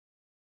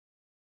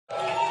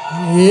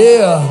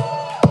Yeah.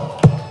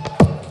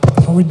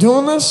 Are we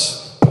doing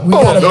this? We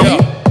got a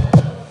beat?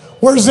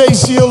 Where's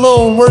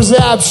Aceyalone? Where's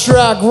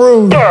Abstract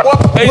Rude?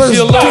 Where's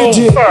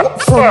Digit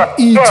from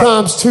E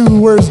times 2?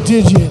 Where's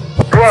Digit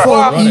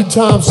from E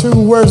times 2?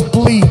 Where's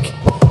Bleak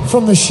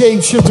from the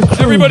Shapeshifter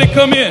crew? Everybody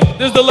come in.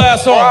 This is the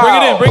last song. Bring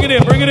it in, bring it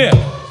in, bring it in.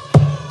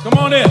 Come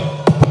on in.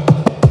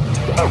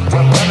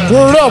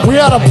 Word up, we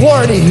had a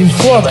party.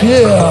 Fuck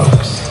yeah.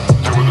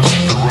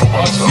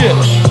 Oh, shit.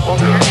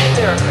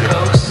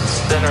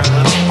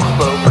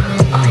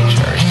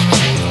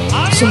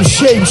 Some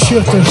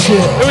Shapeshifter shit.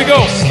 Here we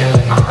go.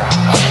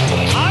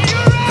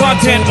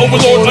 Content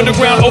overlord,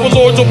 underground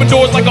overlords, open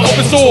doors like an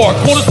open store.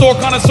 Corner store,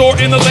 connoisseur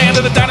in the land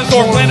of the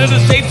dinosaur. Planet of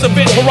shapes, a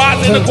bit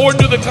horizon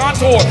according to the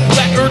contour.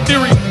 Black Earth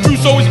theory,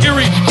 truth so is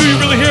eerie. Do you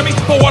really hear me?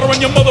 Pour water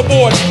on your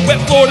motherboard. Wet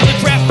floor to the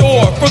trap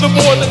door.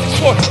 Furthermore, let's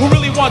explore. Who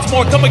really wants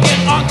more? Come again,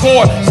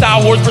 encore.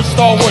 Star Wars versus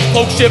Star Wars.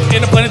 Cloak Shift,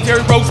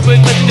 interplanetary road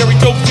split, legendary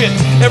joke shit.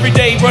 Every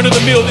day, run of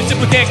the mill, they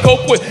simply can't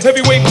cope with.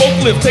 Heavyweight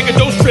forklift, take a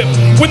dose trip.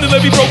 When the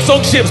levee broke,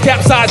 sunk ships,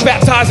 capsized,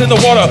 baptized in the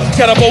water.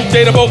 Catapult,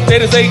 data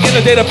say in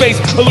the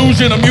database.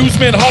 Illusion,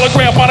 amusement,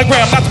 hologram,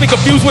 monogram. Not to be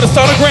confused with a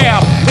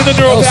sonogram. In the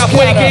neural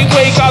pathway,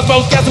 gateway,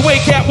 cosmos,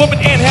 castaway, Catwoman,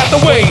 and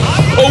Hathaway.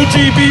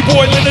 OGB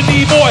boy, Linda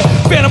D boy,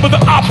 Phantom of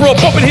the Opera,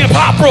 bumping hip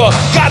opera.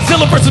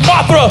 Godzilla versus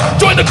Mothra.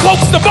 Join the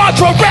Cloaks, the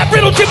mantra, rap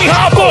riddle, Jimmy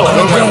Hopper.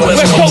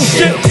 West Coast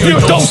shit, you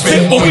don't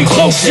sit, but we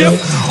close shift.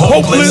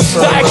 Hopeless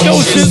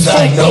diagnosis,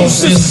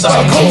 psychosis,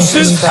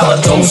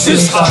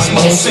 halitosis,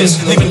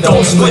 osmosis, leaving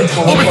don't split.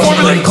 When we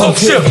formulate Cloak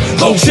Shift,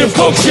 Cloak Shift,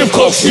 Cloak Shift,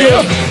 Cloak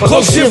Shift,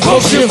 Cloak Shift,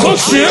 Cloak Shift, Cloak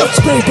Shift.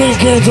 Spray paint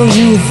cans on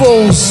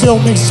UFOs, sell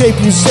mixtape,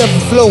 you 7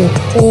 flow.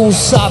 Old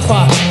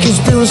sci-fi,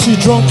 conspiracy,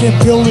 drunk and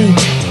pilly.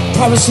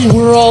 Privacy,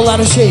 we're all out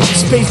of shape.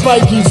 Space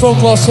biking from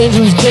Los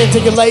Angeles, can't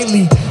take it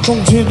lightly.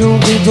 Don't shit,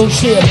 don't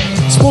shit.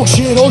 Smoke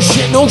shit, oh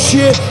shit, no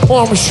shit.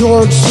 Armor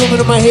shorts, swimming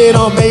in my head.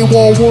 I'm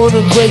AWOL 1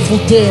 and Grateful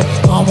Dead.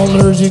 I'm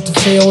allergic to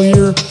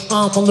failure.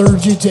 I'm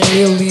allergic to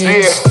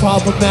aliens.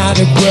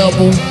 Problematic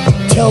rebel.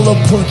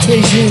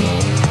 Teleportation.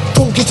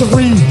 Don't get to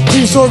read.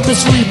 Piece or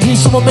mystery.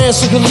 Piece of my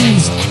massacre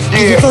leaves.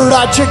 The third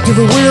objective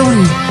of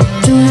weary.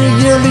 Do it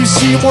yearly,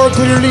 see more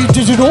clearly.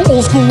 Digital,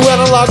 old school,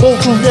 analog,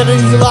 old school,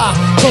 identity lie.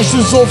 Crush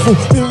is awful,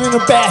 feeling in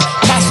the back.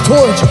 Pass the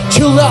torch,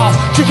 chill out,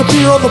 drink a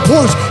beer on the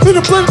porch. In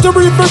the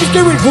planetary, very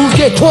scary, fools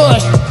get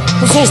crushed.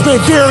 The soul spent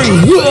very,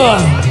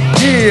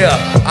 Yeah,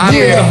 I'm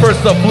the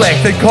first to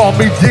flex. They call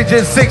me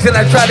Digit 6 and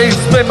I try to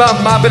explain my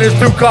mind, but it's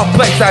too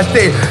complex. I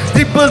stay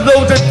deep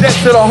below the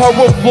depths of the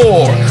hardwood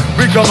floor.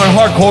 Becoming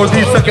hardcore,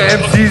 these sucker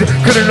MCs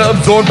couldn't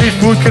absorb, these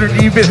fools couldn't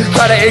even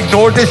try to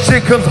ignore. This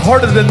shit comes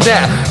harder than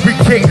that. We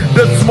kick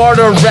the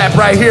smarter rap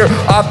right here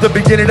off the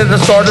beginning of the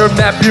starter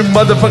map. You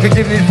motherfucker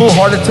giving these fools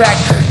heart attack.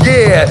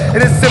 Yeah,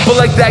 and it's simple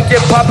like that.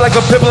 Get popped like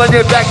a pimple on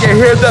your back. You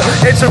hear the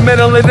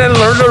instrumental and then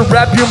learn to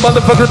rap. You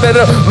motherfuckers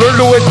better learn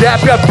to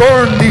adapt. You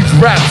burn these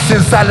raps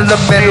inside of the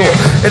metal.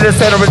 In the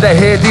center of the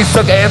head, these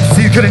sucker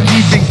MCs couldn't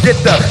even get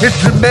the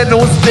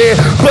instrumentals there.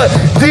 But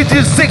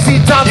Digit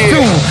 60 times 2.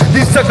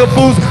 These sucker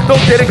fools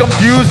don't get it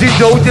confused. You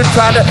know you're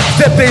trying to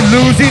step they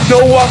lose. You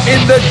know I'm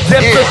in the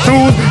depth of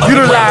tools.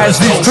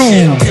 Utilize these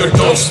tools. Pure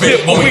don't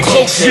spit when we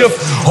Cloak Shift.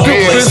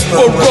 Ruthless,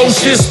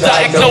 ferocious,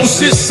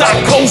 diagnosis,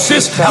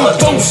 psychosis,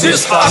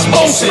 halitosis,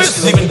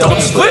 osmosis, leaving don't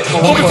split.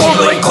 When we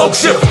formulate Cloak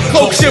Shift,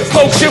 Cloak Shift,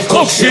 Cloak Shift,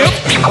 Cloak Shift,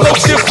 Cloak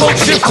Shift, Cloak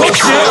Shift, Cloak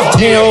Shift.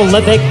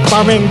 Neolithic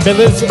farming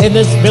village. In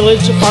this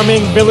village,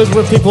 farming village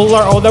where people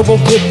are older, will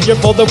put your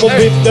folder, will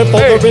beat the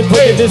folder and put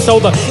it in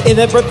soda. In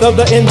the breath of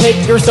the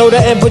intake your soda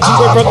and put you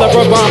in front of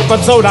the but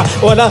soda.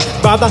 What a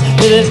brother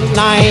did it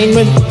 9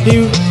 when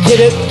you hit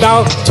it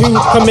about to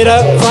commit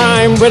a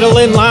crime. Riddle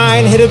in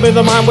line, hit him in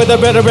the mind with a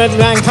better red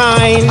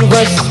mankind.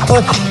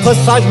 Plus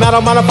size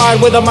matter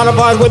modified with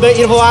the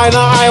evil eye and the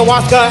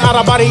ayahuasca out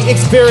of body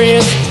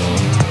experience.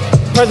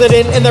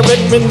 President and the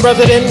Richmond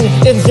resident,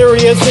 and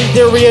serious and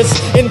serious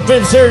and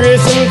been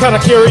serious and kind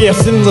of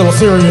curious and little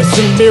serious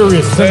and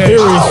serious and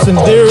serious and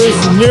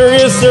serious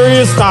and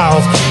serious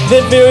styles.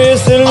 Then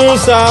various and little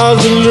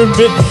styles a little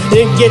bit.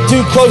 They get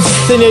too close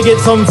and you get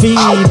some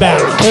feedback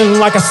and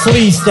like a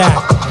sleeve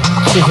stack.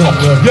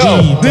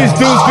 Yo, these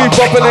dudes be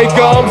bumping their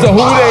gums of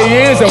who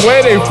they is and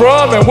where they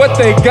from and what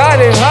they got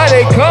and how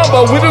they come,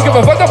 but we don't give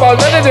a fuck about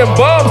none of them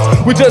bums.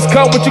 We just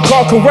come what you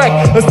call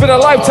correct. It's been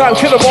a lifetime,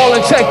 kill them all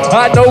in check.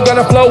 I know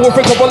gonna flow with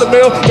a couple of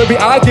mil. Maybe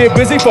I get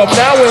busy from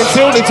now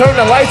until they turn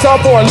the lights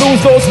off or I lose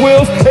those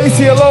wheels.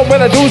 Aceyalone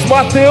when I lose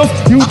my feels.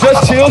 You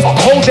just chills,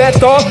 hold that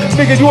thought.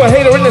 Nigga, you a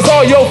hater and it's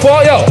all your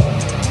fault, yo.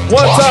 1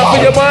 time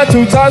for your mind,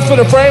 2 times for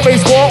the frame. Ace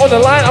 1 on the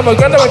line, I'm a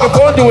gunner, I can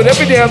phone, do it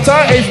every damn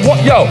time. Ace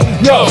 1, yo,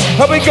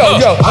 how we go,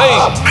 yo. Hey,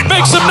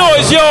 make some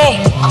noise, y'all.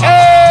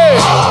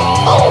 Hey!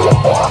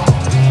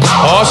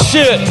 Oh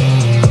shit.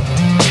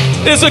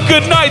 It's a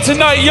good night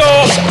tonight,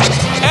 y'all.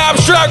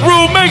 Abstract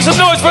Rude, make some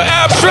noise for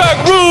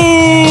Abstract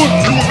Rude.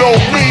 You know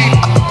me.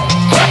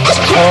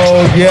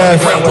 Oh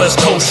yes. Around West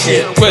Coast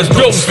shit. West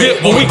Coast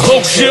shit, when we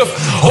cloak shift.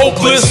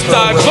 Hopeless,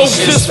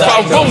 diagnosis,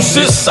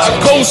 fibrosis,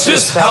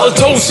 psychosis,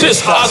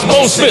 halitosis,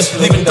 osmosis.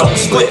 Leaving don't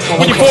split.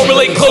 When you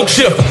formulate cloak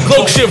shift,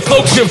 cloak shift,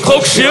 cloak shift,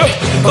 cloak shift,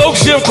 cloak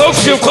shift, cloak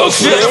shift, cloak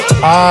shift.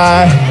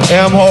 I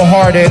am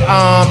wholehearted.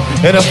 I'm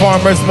in a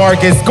farmer's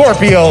market.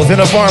 Scorpios in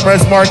a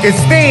farmer's market.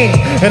 Sting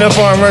in a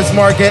farmer's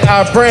market.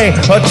 I bring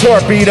a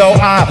torpedo.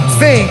 I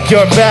sink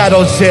your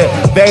battleship.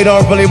 They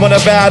don't really want to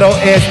battle.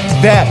 It's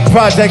that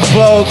Project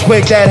Flow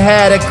quick that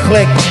had a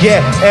click. Yeah,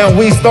 and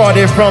we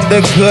started from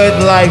the good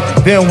life.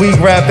 Then we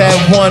grabbed that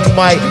one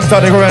mic.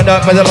 Started growing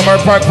up at the Lamar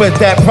Park with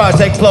that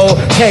Project Flow.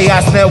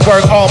 Chaos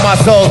Network. All my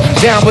soul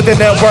down with the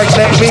network.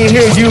 Let me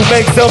hear you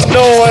make some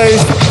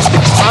noise.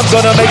 I'm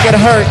gonna make it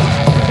hurt.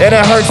 And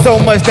it hurts so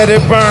much that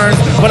it burns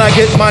when I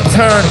get my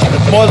turn.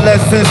 More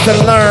lessons to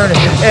learn,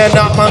 and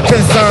not my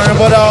concern.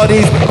 But all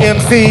these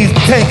MCs,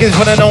 tankers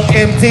running on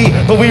empty,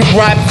 but we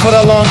rap for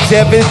the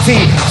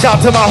longevity. Shout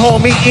to my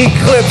homie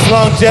Eclipse,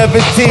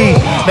 longevity.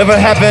 Never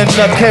having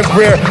a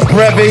career,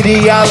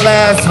 brevity. I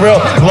last real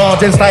long,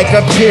 just like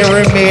a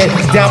pyramid.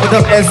 Down with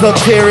them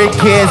esoteric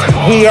kids.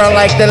 We are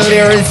like the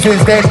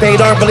lyricists that they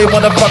don't really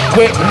want to fuck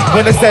with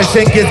when the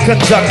session gets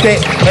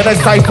conducted. And the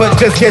cipher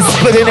just gets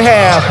split in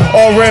half.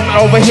 All rim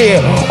over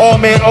here, all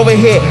man over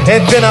here.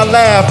 And then I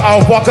laugh,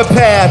 I'll walk a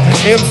path.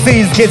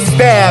 MCs get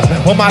stabbed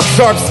with my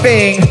sharp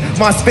sting.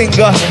 My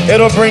stinger,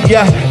 it'll bring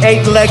ya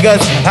 8-leggers.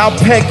 I'll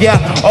peg ya.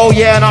 Oh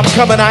yeah, and I'm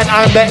coming out.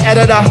 I'm the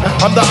editor.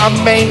 I'm the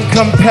main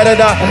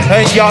competitor.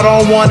 And y'all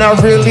don't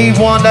really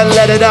wanna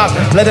let it up.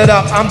 Let it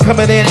up. I'm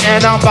coming in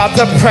and I'm about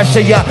to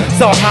pressure ya.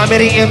 So how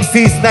many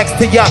MCs next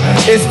to ya?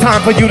 It's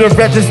time for you to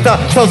register.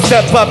 So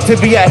step up to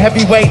be a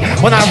heavyweight.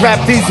 When I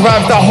rap these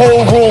rhymes, the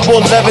whole room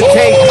will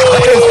levitate.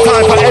 It's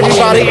time for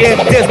everybody in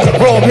this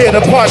room here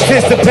to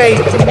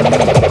participate.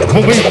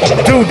 When we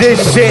do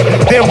this shit,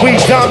 then we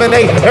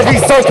dominate every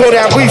circle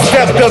that we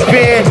stepped up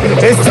in.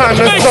 It's time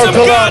to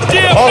circle up.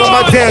 All of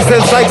my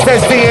dancers like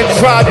Sexy and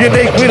Tribe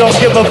Unique. We don't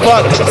give a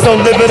fuck, so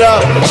live it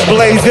up,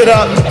 blaze it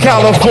up.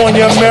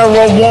 California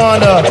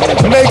marijuana.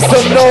 Make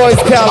some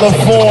noise,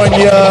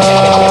 California.